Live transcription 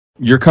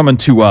you're coming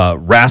to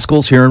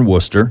Rascal's here in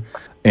Worcester.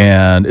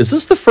 And is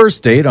this the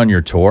first date on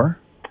your tour?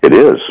 It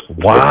is.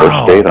 Wow. The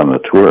first date on the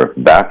tour,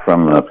 back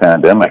from the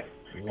pandemic.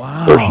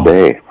 Wow. First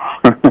day.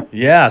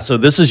 Yeah, so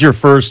this is your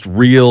first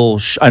real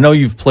I know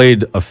you've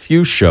played a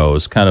few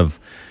shows, kind of,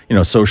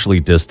 socially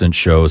distant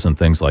shows and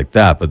things like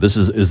that, but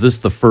is this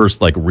the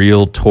first like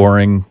real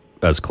touring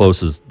as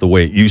close as the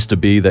way it used to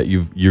be that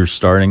you're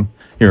starting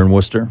here in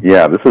Worcester?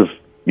 Yeah, this is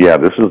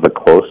the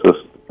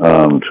closest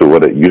to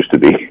what it used to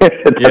be.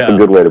 That's a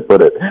good way to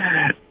put it.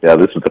 Yeah,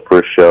 this is the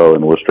first show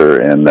in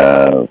Worcester and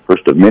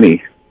first of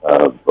many.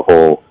 The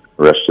whole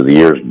rest of the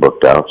year is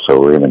booked out,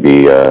 so we're going to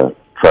be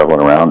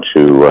traveling around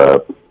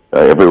to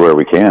everywhere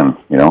we can.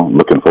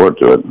 Looking forward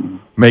to it.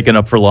 Making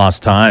up for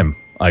lost time,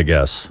 I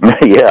guess.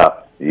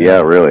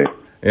 Yeah, really.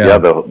 Yeah,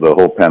 the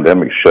whole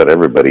pandemic shut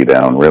everybody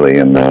down, really,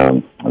 and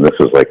this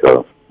is like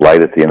a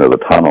light at the end of the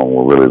tunnel.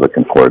 We're really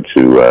looking forward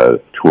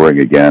to touring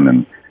again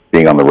and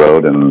being on the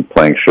road and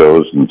playing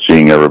shows and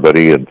seeing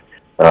everybody. And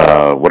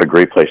what a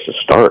great place to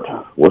start,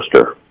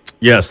 Worcester.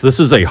 Yes,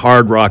 this is a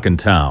hard rockin'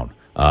 town.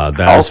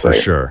 That's for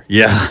sure.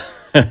 Yeah.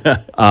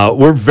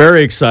 We're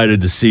very excited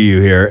to see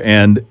you here,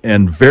 and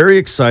very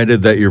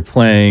excited that you're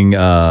playing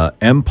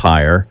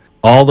Empire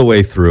all the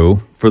way through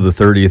for the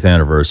 30th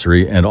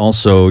anniversary, and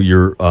also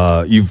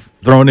you've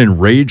thrown in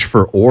Rage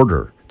for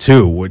Order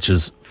too, which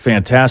is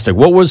fantastic.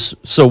 What was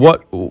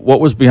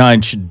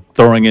behind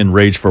throwing in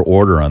Rage for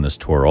Order on this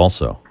tour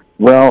also?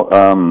 Well,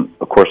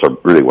 of course, I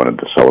really wanted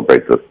to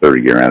celebrate the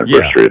 30-year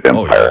anniversary of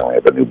Empire. We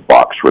have a new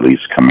box release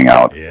coming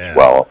out as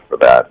well for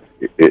that.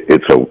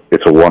 It's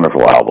a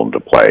wonderful album to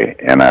play,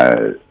 and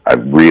I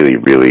really,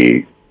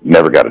 really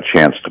never got a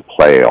chance to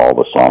play all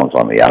the songs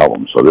on the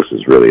album, so this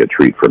is really a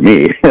treat for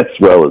me as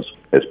well as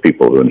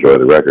people who enjoy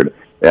the record.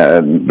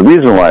 And the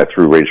reason why I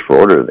threw Rage for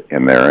Order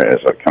in there as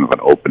a kind of an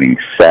opening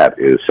set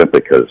is simply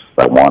because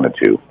I wanted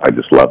to. I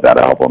just love that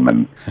album,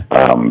 and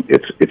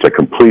it's a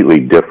completely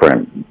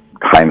different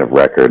kind of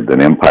record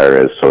than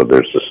Empire is, so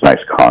there's this nice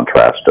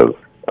contrast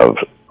of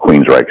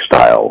Queensryche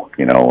style,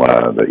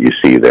 that you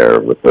see there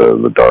with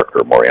the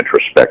darker, more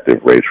introspective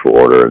Rage for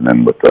Order, and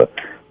then with the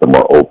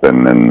more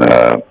open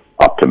and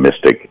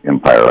optimistic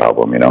Empire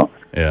album,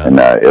 Yeah. And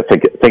I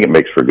think it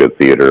makes for good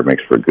theater, it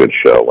makes for a good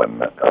show,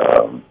 and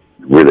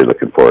really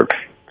looking forward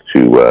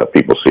to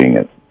people seeing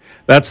it.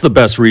 That's the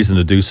best reason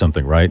to do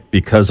something, right?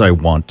 Because I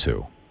want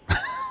to.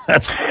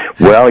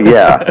 Well,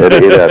 yeah, it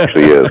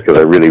actually is, because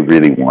I really,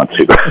 really want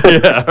to.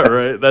 Yeah,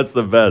 right. That's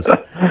the best.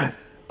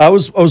 I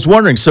was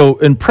wondering, so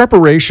in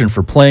preparation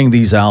for playing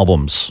these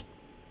albums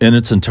in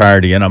its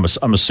entirety, and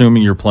I'm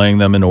assuming you're playing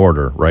them in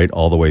order, right,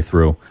 all the way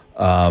through.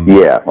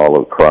 Yeah, all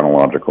of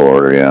chronological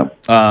order. Yeah,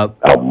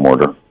 album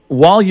order.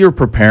 While you're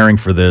preparing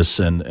for this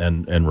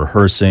and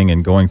rehearsing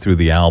and going through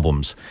the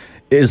albums,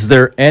 is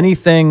there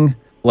anything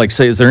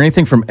is there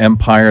anything from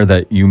Empire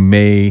that you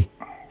may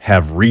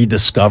have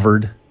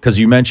rediscovered? Because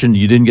you mentioned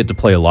you didn't get to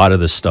play a lot of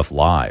this stuff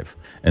live.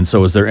 And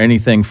so is there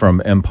anything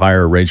from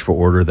Empire or Rage for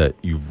Order that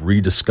you've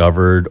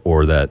rediscovered,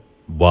 or that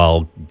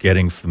while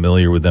getting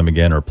familiar with them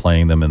again or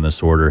playing them in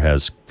this order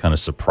has kind of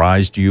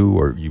surprised you,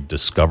 or you've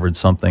discovered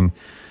something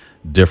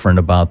different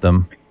about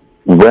them?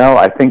 Well,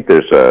 I think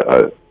there's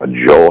a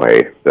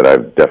joy that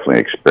I've definitely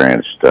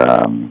experienced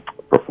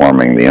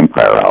performing the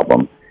Empire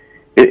album.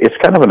 It's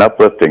kind of an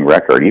uplifting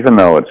record, even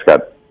though it's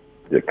got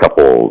a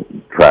couple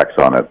tracks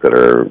on it that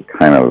are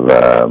kind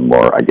of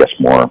more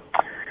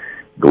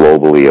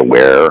globally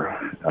aware,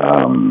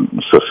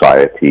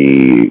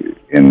 society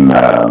in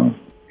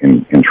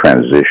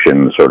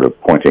transition, sort of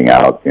pointing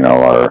out,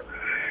 our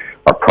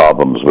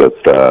problems with,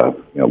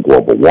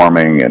 global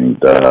warming and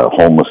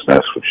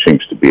homelessness, which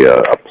seems to be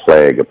a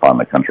plague upon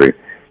the country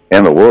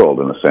and the world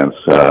in a sense.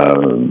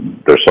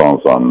 There's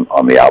songs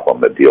on the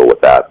album that deal with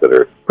that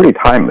are pretty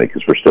timely,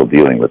 because we're still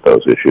dealing with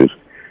those issues.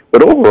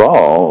 But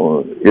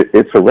overall,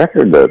 it's a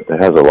record that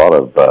has a lot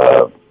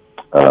of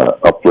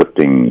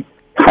uplifting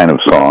kind of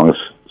songs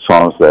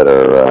that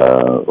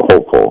are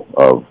hopeful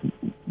of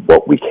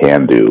what we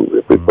can do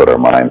if we put our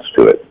minds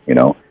to it,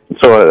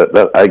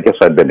 So I guess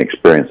I've been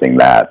experiencing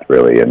that,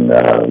 really, and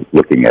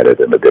looking at it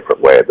in a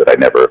different way that I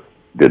never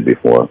did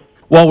before.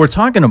 While we're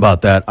talking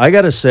about that, I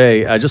got to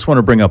say, I just want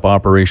to bring up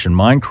Operation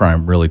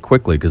Mindcrime really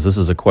quickly, because this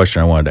is a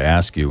question I wanted to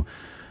ask you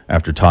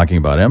after talking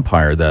about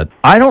Empire, that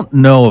I don't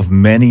know of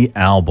many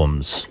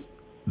albums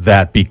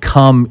that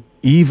become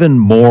even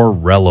more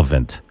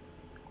relevant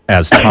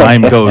as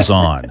time goes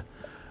on,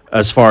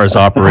 as far as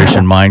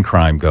Operation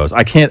Mindcrime goes.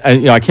 I can't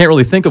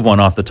really think of one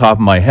off the top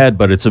of my head,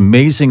 but it's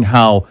amazing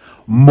how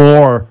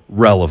more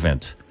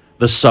relevant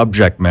the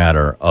subject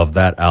matter of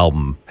that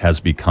album has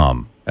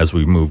become as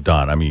we've moved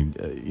on. I mean,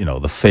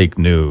 the fake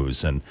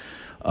news and,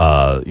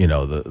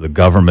 the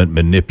government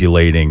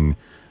manipulating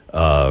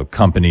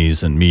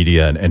companies and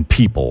media and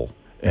people.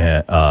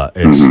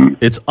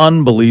 It's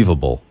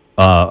unbelievable.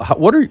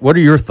 What are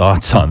your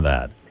thoughts on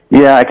that?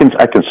 Yeah, I can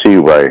see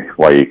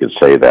why you could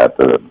say that.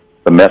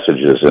 The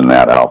messages in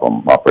that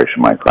album,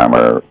 Operation Mindcrime,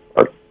 are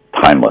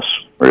timeless,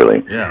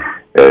 really. Yeah.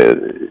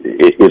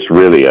 It's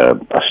really a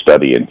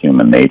study in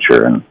human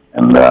nature, and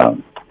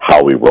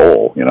how we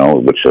roll,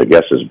 which I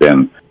guess has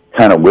been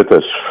kind of with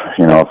us,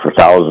 for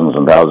thousands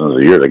and thousands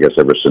of years, I guess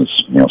ever since,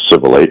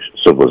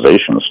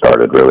 civilization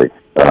started, really.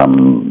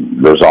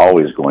 There's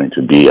always going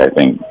to be, I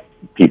think,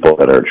 people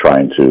that are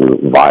trying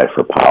to vie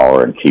for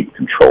power and keep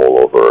control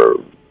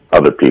over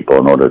other people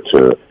in order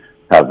to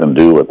have them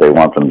do what they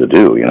want them to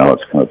do.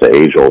 It's kind of the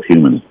age-old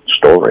human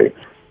story.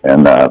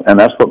 And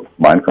that's what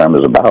Mindcrime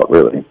is about,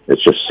 really.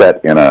 It's just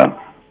set in a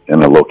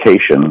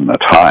location, a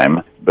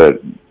time,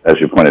 but as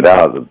you pointed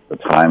out, the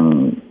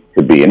time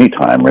could be any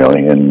time,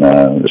 really, and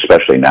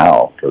especially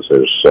now, because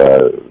it's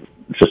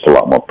just a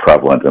lot more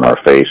prevalent in our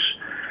face.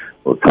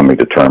 We're coming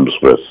to terms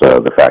with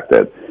the fact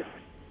that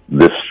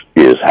this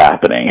is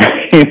happening.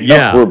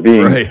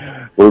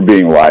 We're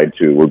being lied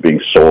to. We're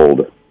being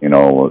sold,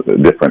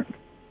 different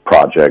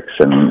projects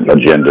and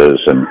agendas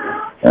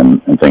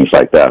and things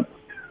like that.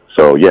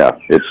 So yeah,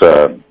 it's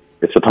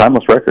a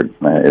timeless record.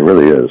 It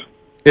really is.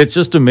 It's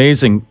just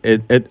amazing.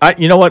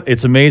 You know what?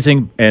 It's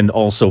amazing, and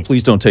also,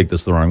 please don't take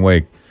this the wrong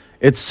way.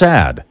 It's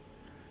sad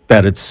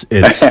that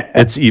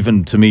it's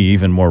even, to me,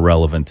 even more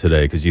relevant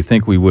today, because you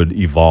think we would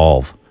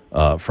evolve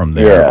from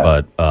there,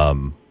 but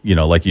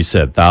like you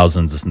said,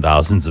 thousands and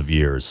thousands of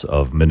years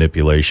of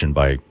manipulation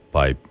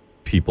by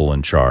people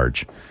in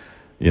charge.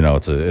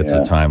 It's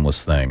a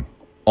timeless thing.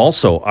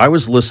 Also, I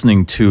was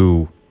listening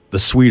to the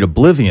Sweet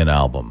Oblivion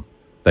album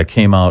that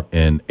came out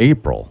in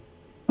April.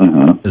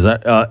 Mm-hmm. Is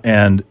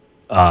that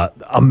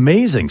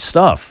amazing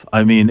stuff?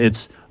 I mean,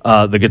 it's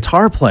the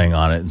guitar playing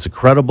on it. It's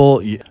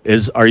incredible.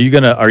 Are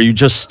you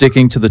just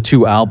sticking to the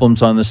 2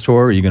 albums on this tour?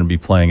 Or are you going to be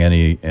playing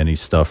any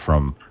stuff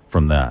from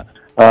that?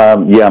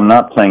 I'm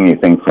not playing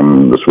anything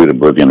from the Sweet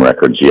Oblivion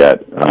records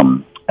yet.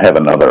 I have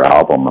another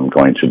album I'm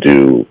going to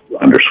do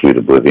under Sweet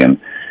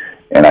Oblivion,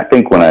 and I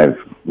think when I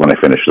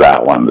finish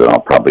that one, then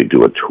I'll probably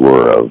do a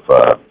tour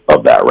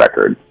of that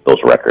record, those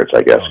records,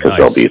 I guess, because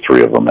there'll be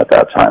 3 of them at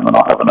that time, and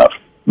I'll have enough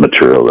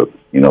material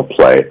to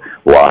play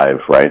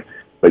live, right?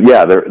 But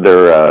yeah,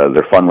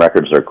 they're fun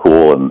records. They're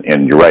cool,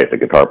 and you're right. The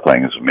guitar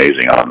playing is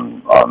amazing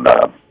on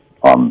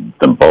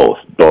them both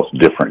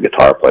different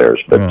guitar players,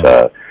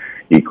 but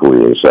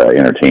equally as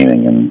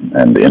entertaining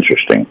and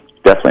interesting.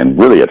 Definitely, and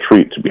really a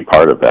treat to be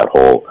part of that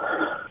whole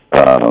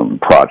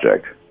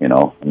project.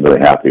 I'm really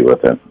happy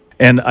with it.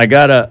 And I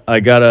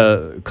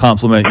gotta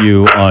compliment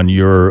you on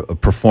your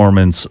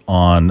performance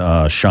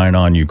on "Shine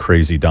On You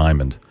Crazy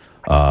Diamond."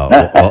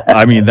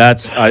 I mean,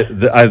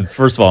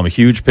 first of all, I'm a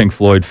huge Pink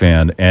Floyd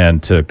fan,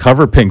 and to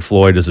cover Pink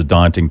Floyd is a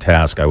daunting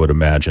task, I would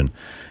imagine.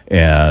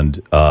 And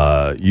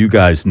you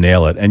guys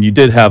nail it. And you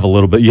did have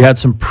you had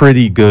some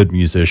pretty good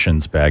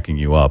musicians backing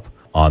you up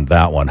on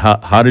that one.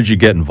 How did you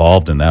get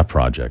involved in that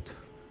project?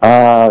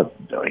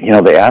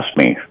 They asked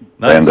me.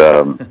 Nice.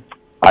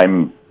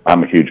 And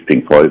I'm a huge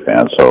Pink Floyd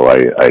fan, so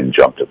I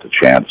jumped at the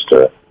chance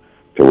to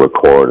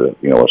record,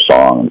 a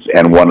song.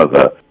 And one of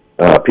the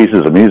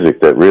pieces of music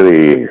that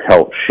really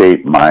helped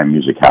shape my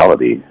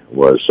musicality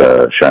was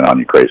 "Shine On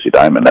You Crazy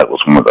Diamond." That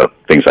was one of the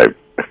things I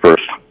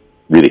first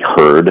really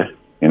heard,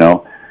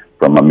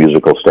 from a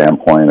musical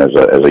standpoint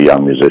as a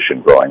young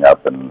musician growing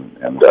up, and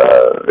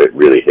it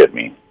really hit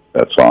me,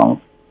 that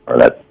song, or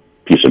that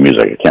piece of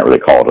music. I can't really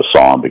call it a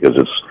song because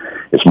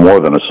it's more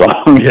than a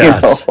song.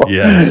 Yes,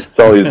 yes. It's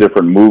all these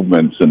different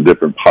movements and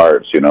different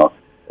parts,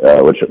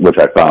 which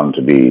I found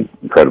to be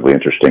incredibly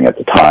interesting at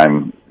the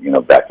time,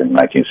 back in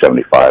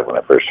 1975 when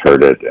I first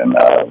heard it,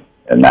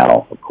 and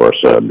now, of course,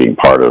 being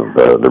part of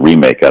the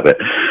remake of it.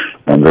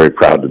 I'm very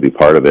proud to be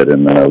part of it,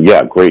 and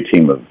great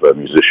team of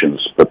musicians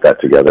put that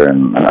together,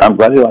 and I'm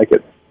glad you like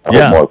it. I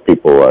hope more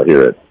people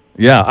hear it.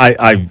 Yeah,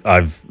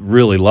 I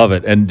really love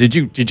it. And did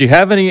you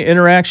have any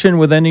interaction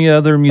with any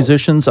other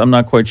musicians? I'm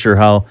not quite sure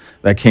how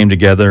that came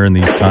together in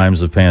these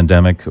times of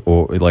pandemic,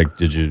 or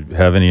did you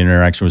have any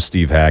interaction with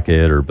Steve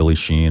Hackett or Billy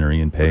Sheehan or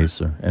Ian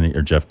Pace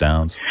or Jeff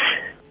Downes?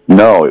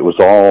 No, it was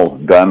all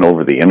done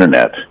over the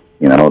internet.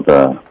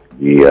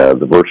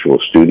 The virtual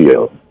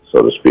studio,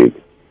 so to speak.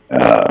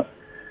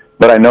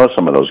 But I know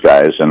some of those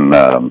guys, and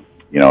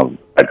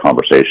had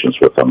conversations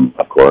with them,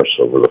 of course,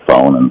 over the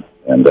phone,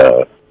 and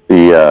the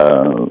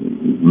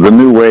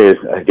new way,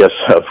 I guess,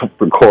 of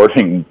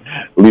recording,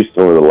 at least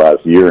over the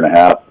last year and a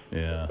half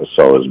or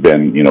so, has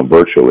been,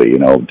 virtually,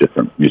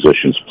 different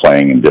musicians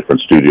playing in different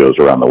studios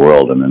around the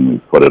world, and then we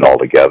put it all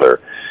together,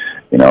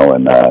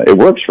 and it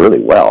works really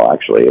well,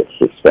 actually.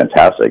 It's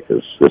fantastic,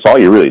 because it's all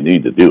you really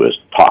need to do is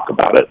talk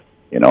about it,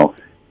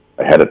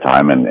 ahead of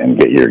time and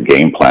get your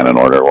game plan in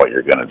order, what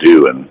you're going to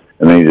do, and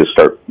then you just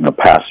start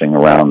passing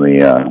around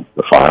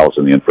the files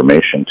and the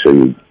information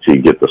to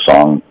get the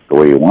song the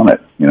way you want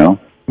it,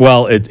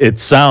 Well, it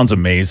sounds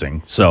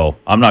amazing, so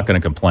I'm not going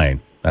to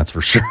complain, that's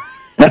for sure.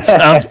 That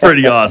sounds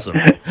pretty awesome.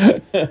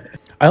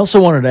 I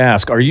also wanted to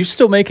ask, are you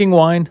still making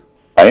wine?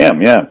 I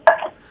am, yeah.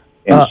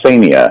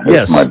 Insania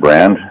is my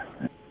brand.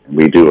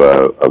 We do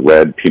a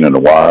red Pinot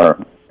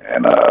Noir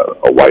and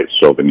a white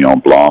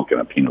Sauvignon Blanc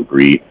and a Pinot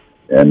Gris.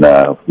 And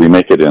we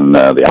make it in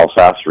the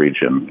Alsace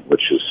region,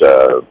 which is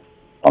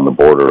on the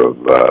border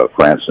of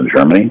France and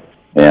Germany.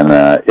 And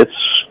it's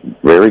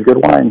very good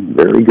wine,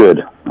 very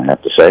good, I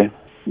have to say.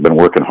 Been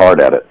working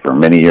hard at it for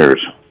many years.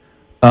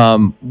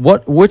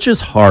 Which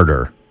is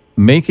harder,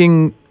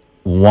 making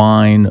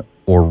wine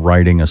or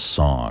writing a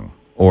song?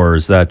 Or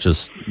is that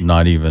just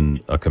not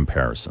even a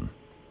comparison?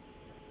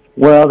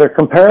 Well, they're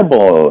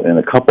comparable in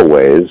a couple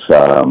ways.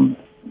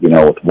 You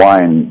know, with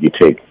wine, you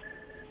take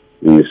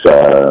these,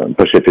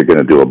 especially if you're going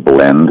to do a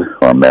blend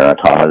or a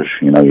meritage,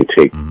 you know, you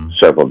take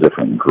several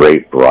different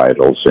grape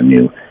varietals and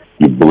you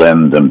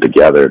blend them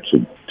together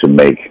to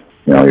make,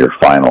 you know, your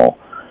final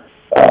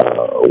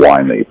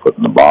wine that you put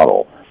in the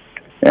bottle.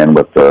 And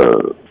with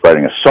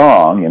writing a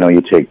song, you know,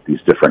 you take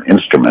these different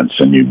instruments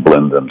and you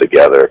blend them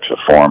together to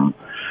form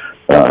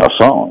a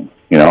song,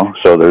 you know.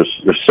 So there's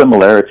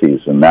similarities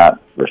in that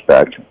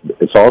respect.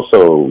 It's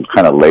also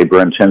kind of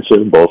labor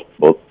intensive. Both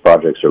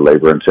projects are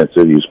labor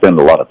intensive. You spend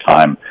a lot of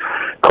time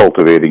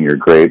cultivating your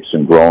grapes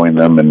and growing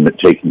them and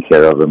taking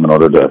care of them in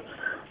order to,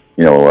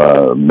 you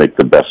know, make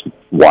the best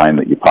wine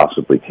that you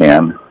possibly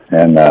can.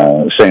 And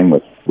same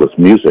with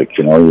music,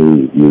 you know,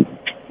 you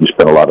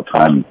spend a lot of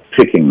time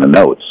picking the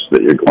notes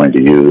that you're going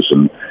to use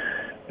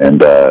and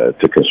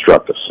to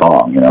construct a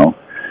song, you know.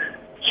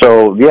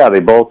 So yeah, they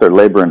both are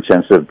labor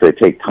intensive. They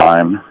take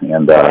time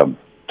and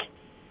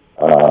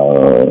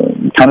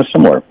kind of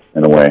similar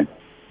in a way.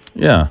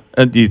 Yeah,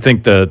 and do you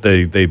think that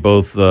they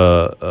both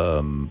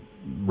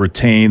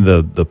retain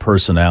the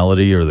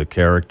personality or the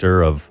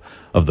character of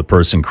the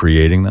person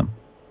creating them?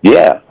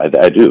 Yeah,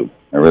 I do.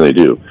 I really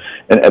do.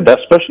 And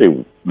that's,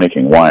 especially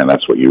making wine,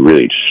 that's what you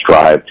really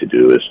strive to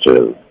do, is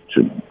to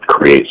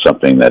create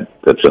something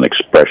that's an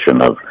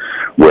expression of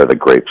where the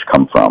grapes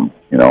come from,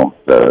 you know,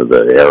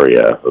 the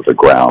area of the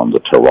ground, the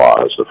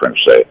terroir, as the French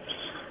say.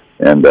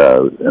 And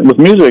with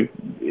music,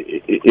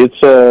 it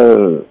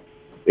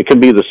can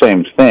be the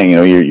same thing. You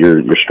know,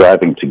 you're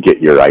striving to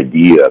get your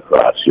idea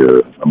across,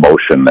 your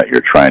emotion that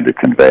you're trying to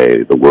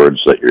convey, the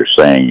words that you're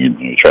saying.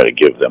 You try to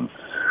give them,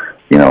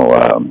 you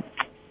know,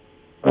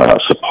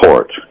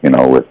 support, you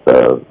know, with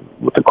the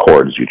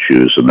chords you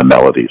choose and the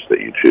melodies that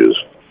you choose.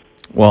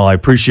 Well, I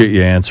appreciate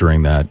you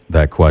answering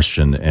that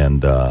question,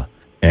 and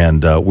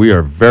we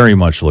are very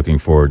much looking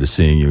forward to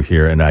seeing you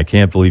here. And I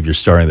can't believe you're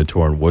starting the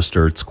tour in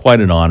Worcester. It's quite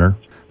an honor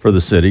for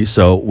the city.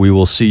 So we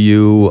will see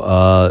you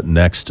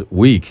next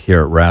week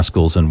here at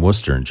Rascals in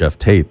Worcester. And Geoff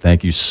Tate,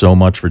 thank you so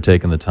much for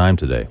taking the time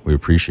today. We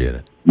appreciate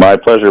it. My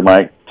pleasure,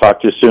 Mike. Talk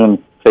to you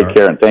soon. Take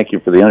care, and thank you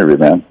for the interview,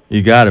 man.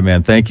 You got it,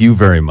 man. Thank you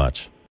very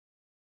much.